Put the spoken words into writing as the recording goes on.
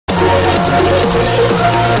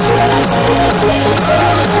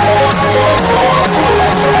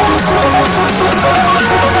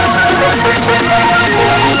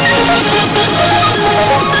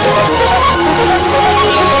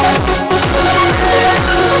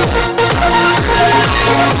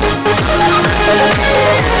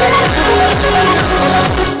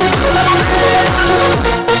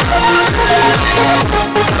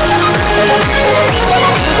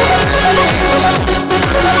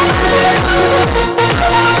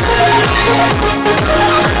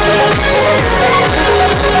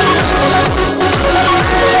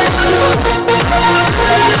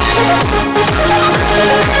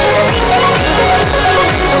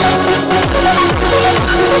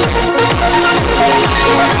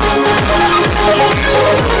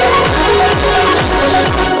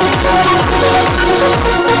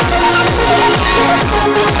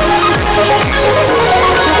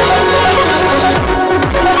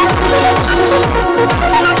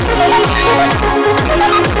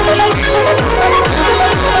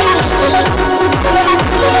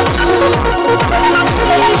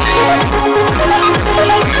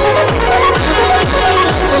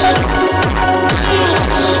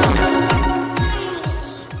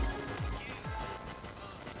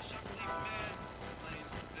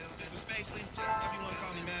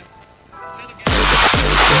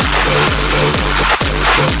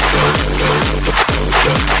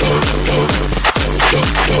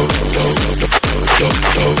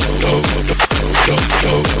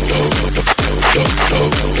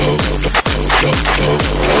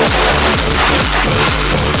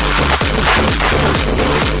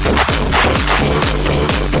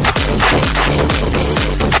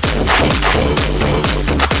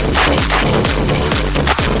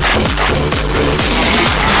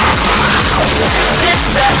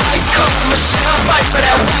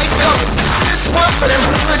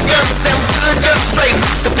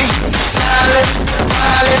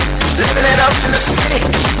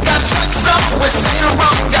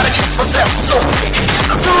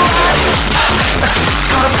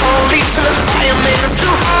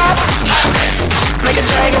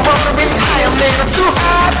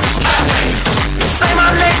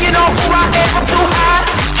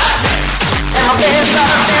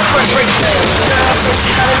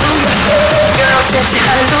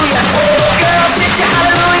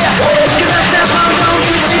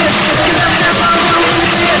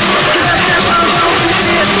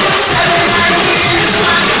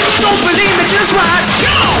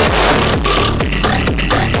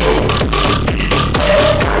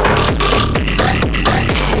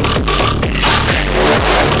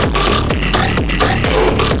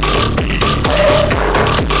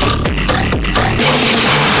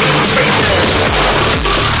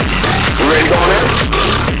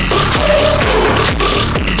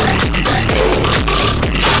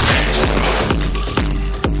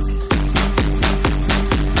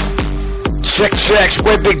Check,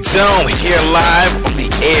 Way Big Dome here live on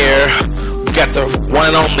the air. We got the one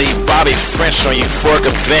and only Bobby French on Euphoric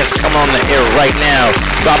Events. Come on the air right now.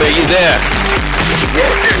 Bobby, are you there?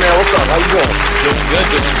 Yeah, man, what's up? How you doing? Doing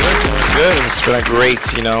good. It's been a great,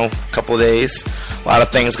 couple of days. A lot of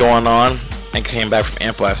things going on. I came back from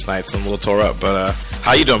Amp last night, so I'm a little tore up. But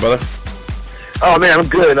how you doing, brother? Oh, man, I'm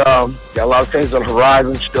good. Got a lot of things on the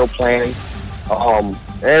horizon, still planning.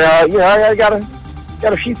 I got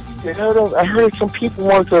a few. I heard some people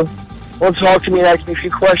want to talk to me and ask me a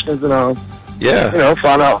few questions, and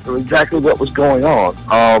find out exactly what was going on.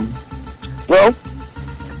 Well,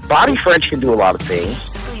 Bobby French can do a lot of things.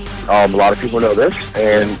 A lot of people know this,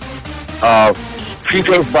 and a few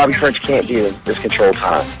things Bobby French can't do is control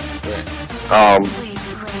time.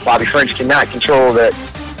 Bobby French cannot control that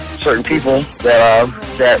certain people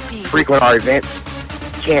that frequent our events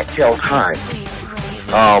can't tell time.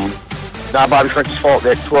 Not Bobby French's fault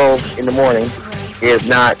that 12 in the morning is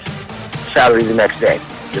not Saturday the next day.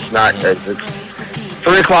 It's not. It's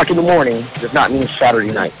 3 o'clock in the morning does not mean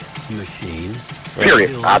Saturday night. Machine.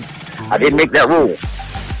 Period. I didn't make that rule.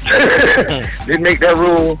 Didn't make that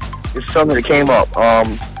rule. It's something that came up.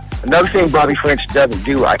 Another thing Bobby French doesn't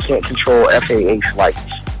do, I can't control FAA flights.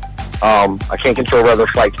 I can't control whether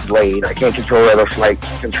flights delayed. I can't control whether flights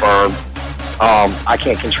confirmed. I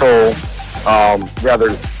can't control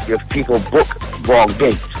rather if people book wrong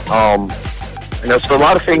dates. So a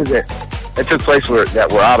lot of things that took place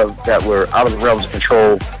that were out of the realms of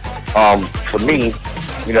control for me.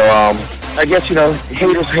 I guess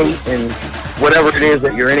haters hate, and whatever it is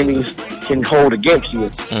that your enemies can hold against you,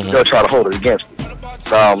 they'll try to hold it against you.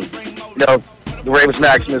 The Ramus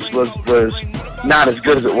Maximus was not as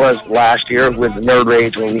good as it was last year with the Nerd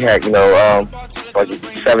Rage when we had like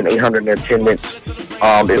 700-800 in attendance.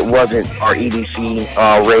 It wasn't our EDC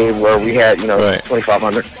rave where we had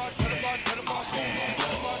 2,500.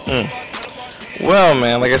 Well,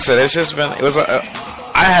 man, like I said,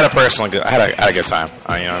 I had a good time.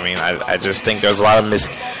 You know what I mean? I just think there's a lot of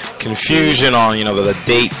confusion on the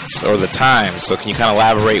dates or the time. So can you kind of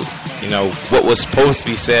elaborate? What was supposed to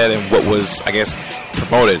be said and what was, I guess,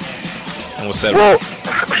 promoted and was said. Well,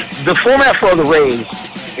 the format for the rave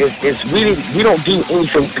is we don't do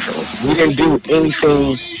anything differently. We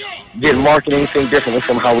didn't market anything differently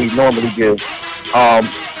from how we normally do.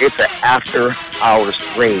 It's an after hours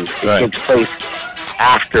rave. It takes place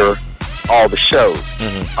after all the shows.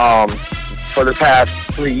 For the past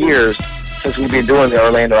 3 years, since we've been doing the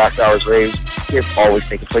Orlando after hours raves, it's always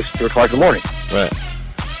taking place at 3 o'clock in the morning. Right.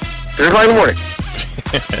 3 o'clock in the morning.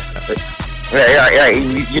 Yeah.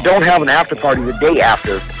 You don't have an after party the day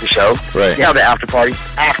after the show. Right. You have the after party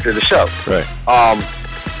after the show. Right.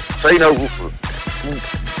 So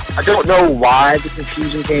I don't know why the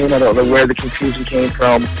confusion came. I don't know where the confusion came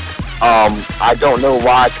from. I don't know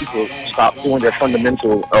why people stopped doing their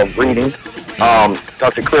fundamental of reading.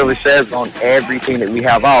 Because it clearly says on everything that we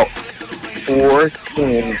have out,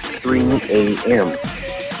 4:10, 3 a.m.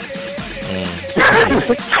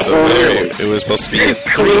 So it was supposed to be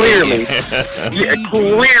clearly. Yeah, it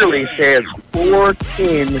clearly says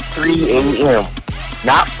 4:10, 3 a.m.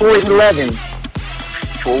 Not 4:11.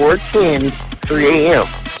 4:10, 3 a.m.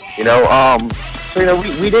 So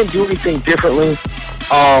we didn't do anything differently.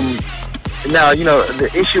 Now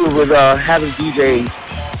the issue with having DJs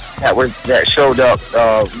that showed up,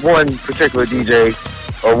 one particular DJ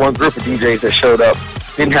or one group of DJs that showed up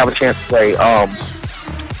didn't have a chance to play.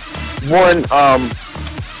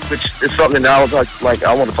 Which is something that I was like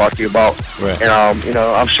I want to talk to you about. Right. And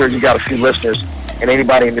I'm sure you got a few listeners, and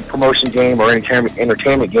anybody in the promotion game or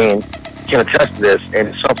entertainment game can attest to this. And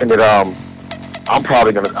it's something that I'm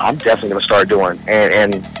definitely gonna start doing.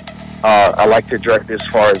 And I like to direct this as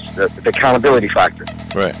far as the accountability factor.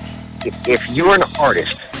 Right. If you're an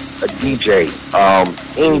artist, a DJ,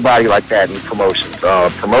 anybody like that in promotions,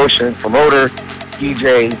 promoter,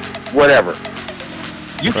 DJ, whatever.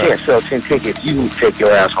 You can't sell 10 tickets. You need to take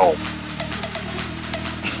your ass home.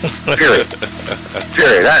 Period.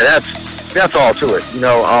 Period. That's all to it.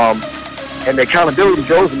 And the accountability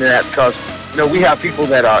goes into that because we have people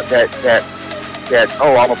that I'm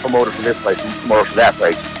a promoter for this place, I'm a promoter for that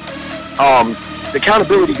place. The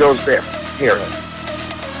accountability goes there. Here,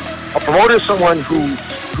 a promoter is someone who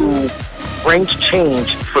brings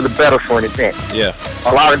change for the better for an event. Yeah.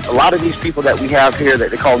 A lot of these people that we have here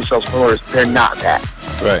that they call themselves promoters, they're not that.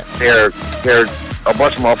 Right. They're a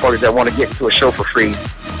bunch of motherfuckers that want to get into a show for free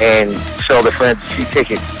and sell their friends a few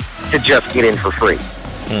tickets to just get in for free.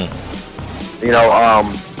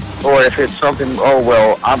 Or if it's something,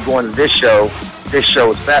 I'm going to this show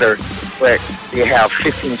is better, but they have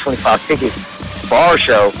 15, 25 tickets for our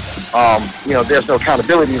show, there's no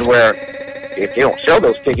accountability to where if they don't sell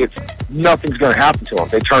those tickets, nothing's going to happen to them.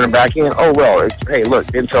 They turn them back in. Hey, look,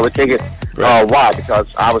 didn't sell the ticket. Right. Why? Because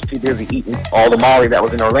I was too busy eating all the Molly that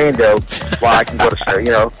was in Orlando while I can go to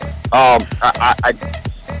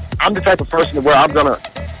I'm the type of person where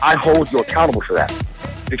I hold you accountable for that.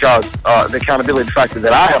 Because the accountability factor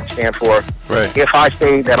that I have to stand for, right. If I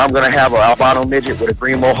say that I'm going to have an albino midget with a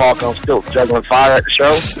green mohawk on stilts juggling fire at the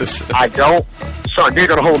show, I don't, so they're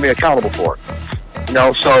going to hold me accountable for it.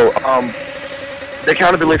 The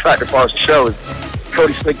accountability factor for us to show is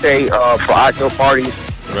Cody Slick Day for ITO parties.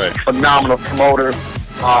 Right. Phenomenal promoter.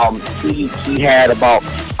 He had about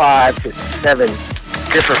 5 to 7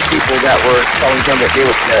 different people that were telling him that they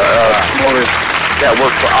were promoters that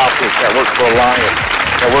worked for Optics, that worked for Alliance,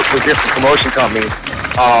 that worked for different promotion companies.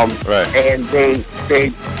 Right. And they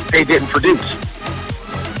didn't produce.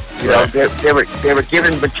 They were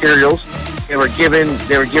given materials, they were given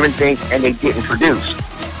things, and they didn't produce.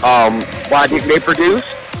 Why didn't they produce?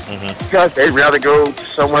 Because they'd rather go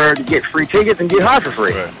somewhere to get free tickets and get high for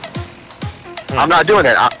free. Right. I'm not doing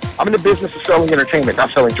that. I'm in the business of selling entertainment,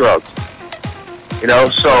 not selling drugs. When some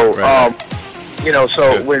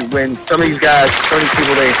of these guys, some of these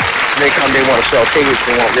people, they come, they want to sell tickets,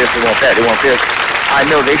 they want this, they want that, they want this. I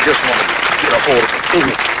know they just want to get a hold of the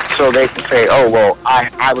ticket so they can say,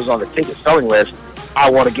 I was on the ticket selling list. I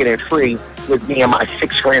want to get in free with me and my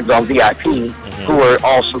 6 friends on VIP who are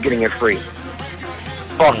also getting in free.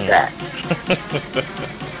 Fuck that. The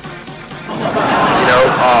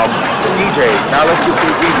DJs. Now let's get to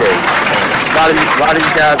the DJs. A lot of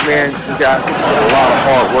these guys, man, you guys put a lot of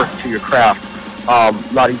hard work into your craft. A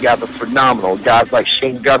lot of you guys are phenomenal. Guys like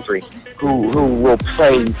Shane Guthrie, who will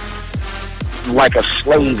play like a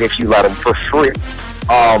slave if you let them for free.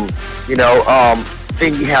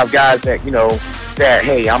 Then you have guys that, that,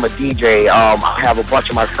 hey, I'm a DJ. I have a bunch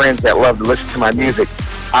of my friends that love to listen to my music.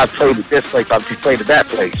 I played at this place. I've played at that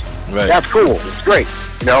place. Right. That's cool. It's great.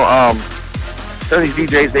 Some of these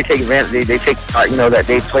DJs, they take advantage. They take, that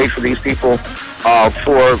they play for these people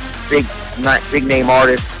for big name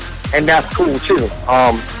artists, and that's cool too.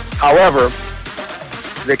 However,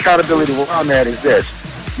 the accountability around that is this: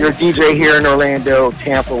 you're a DJ here in Orlando,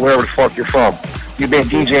 Tampa, wherever the fuck you're from. You've been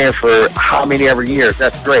DJing for how many ever years?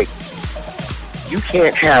 That's great. You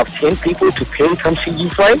can't have 10 people to pay to come see you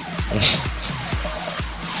play.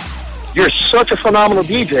 You're such a phenomenal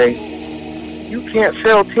DJ. You can't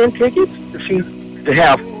sell 10 tickets to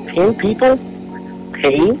have 10 people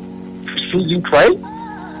pay to see you play.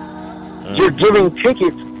 You're giving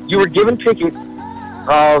tickets. You were given tickets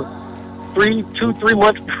 3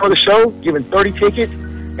 months before the show, giving 30 tickets,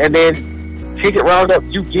 and then ticket roundup,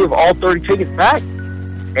 you give all 30 tickets back,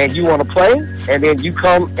 and you want to play, and then you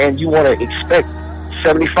come and you want to expect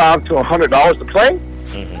 $75 to $100 to play.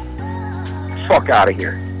 Fuck out of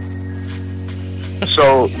here.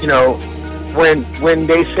 So, when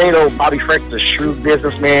they say, though, Bobby Frank is a shrewd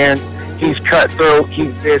businessman, he's cutthroat,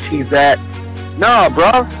 he's this, he's that. Nah,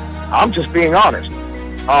 bro, I'm just being honest.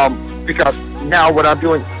 Because now what I'm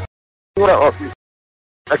doing,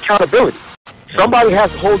 accountability. Somebody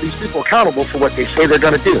has to hold these people accountable for what they say they're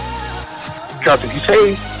going to do. Because if you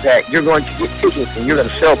say that you're going to get tickets and you're going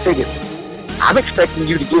to sell tickets, I'm expecting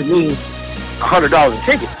you to give me $100 in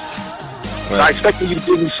tickets. Right. I'm expecting you to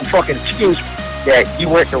give me some fucking excuse that you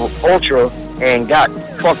went to Ultra and got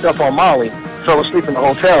fucked up on Molly, fell asleep in the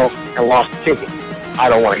hotel, and lost the ticket. I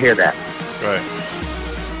don't want to hear that. Right.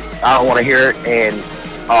 I don't want to hear it, and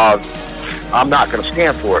I'm not going to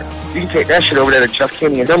stand for it. You can take that shit over there to Jeff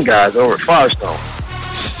Kinney and them guys over at Firestone.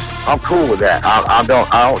 I'm cool with that. I don't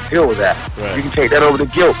deal with that. Right. You can take that over to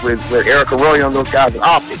Guilt with Eric Arroyo and those guys at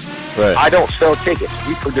Optics. Right. I don't sell tickets.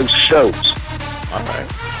 We produce shows. All right.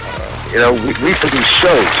 We produce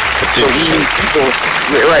shows. So we need people.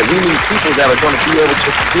 Right. We need people that are going to be able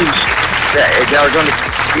to produce. That are going to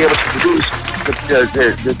be able to produce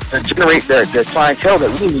to generate the clientele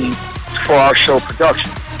that we need for our show production.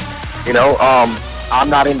 I'm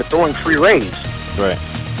not into throwing free raves. Right.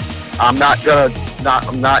 I'm not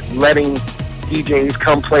letting DJs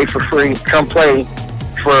come play for free, come play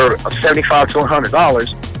for $75 to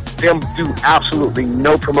 $100. Them do absolutely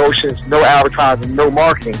no promotions, no advertising, no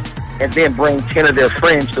marketing, and then bring 10 of their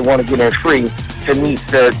friends to want to get in free to meet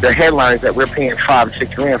the headliners that we're paying $5 to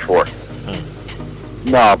 $6 grand for.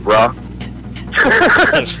 Nah, bruh.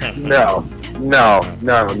 No.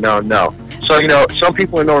 So, some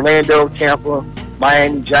people in Orlando, Tampa,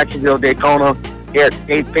 Miami, Jacksonville, Daytona,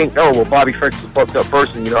 they think, oh, well, Bobby Frank is a fucked up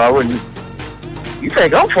person. I wouldn't. You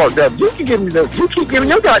think I'm fucked up? You keep giving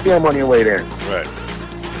your goddamn money away there. Right.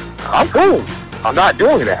 I'm cool. I'm not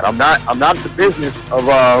doing that. I'm not in the business of.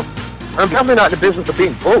 I'm definitely not in the business of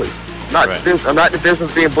being bullied. I'm not in the business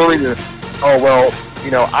of being bullied.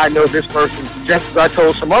 I know this person. Just as I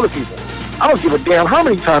told some other people, I don't give a damn how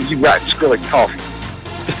many times you got Skrillex coffee.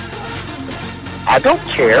 I don't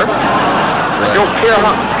care. I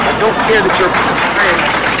don't care that your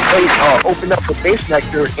friend opened up for Bass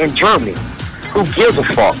Nectar in Germany. Who gives a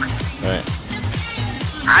fuck? Right.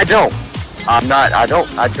 I don't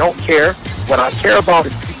care. What I care about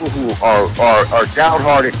is people who are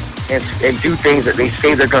downhearted and do things that they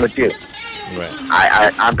say they're gonna do. Right.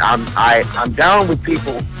 I'm down with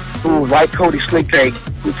people who, like Cody Slickday,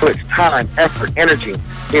 who puts time, effort, energy,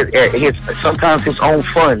 sometimes his own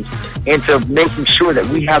funds into making sure that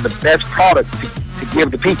we have the best product to give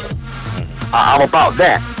to people. I'm about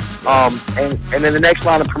that. And then the next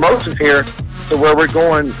line of promotions here, to where we're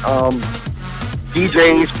going,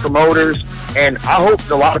 DJs, promoters, and I hope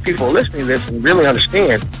a lot of people are listening to this and really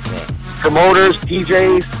understand. Right. Promoters,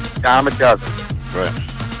 DJs, dime a dozen. Right.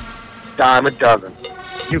 Dime a dozen.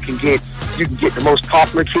 You can get the most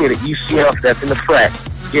popular kid at UCF that's in the frat.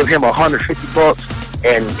 Give him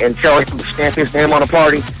 $150 and tell him to stamp his name on a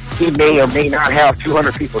party. He may or may not have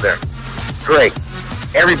 200 people there. Great.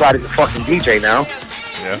 Everybody's a fucking DJ now.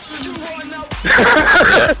 Yeah.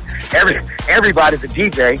 Everybody's a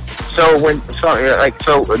DJ. So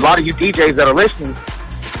a lot of you DJs that are listening,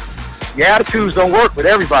 your attitudes don't work with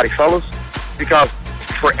everybody, fellas. Because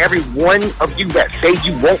for every one of you that say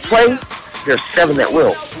you won't play, there's 7 that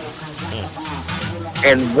will.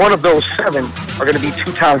 And one of those 7 are going to be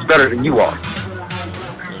 2 times better than you are.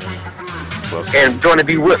 And going to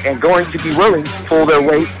be willing to pull their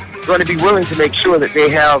weight, going to be willing to make sure that they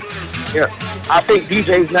have, I think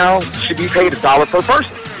DJs now should be paid $1 per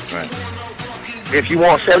person. Right. If you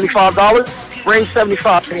want $75, bring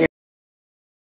 75 in.